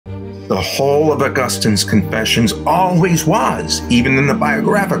the whole of Augustine's Confessions always was, even in the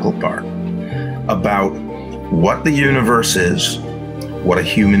biographical part, about what the universe is, what a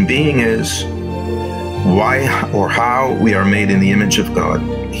human being is, why or how we are made in the image of God.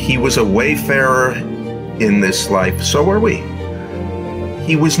 He was a wayfarer in this life, so are we.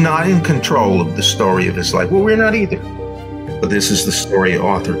 He was not in control of the story of his life. Well, we're not either. But this is the story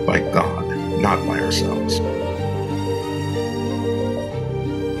authored by God, not by ourselves.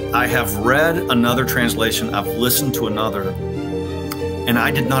 I have read another translation, I've listened to another, and I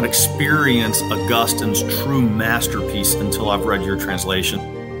did not experience Augustine's true masterpiece until I've read your translation.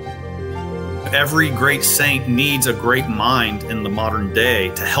 Every great saint needs a great mind in the modern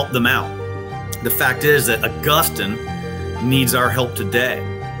day to help them out. The fact is that Augustine needs our help today.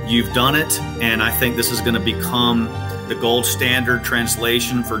 You've done it, and I think this is going to become the gold standard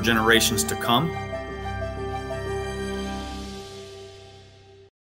translation for generations to come.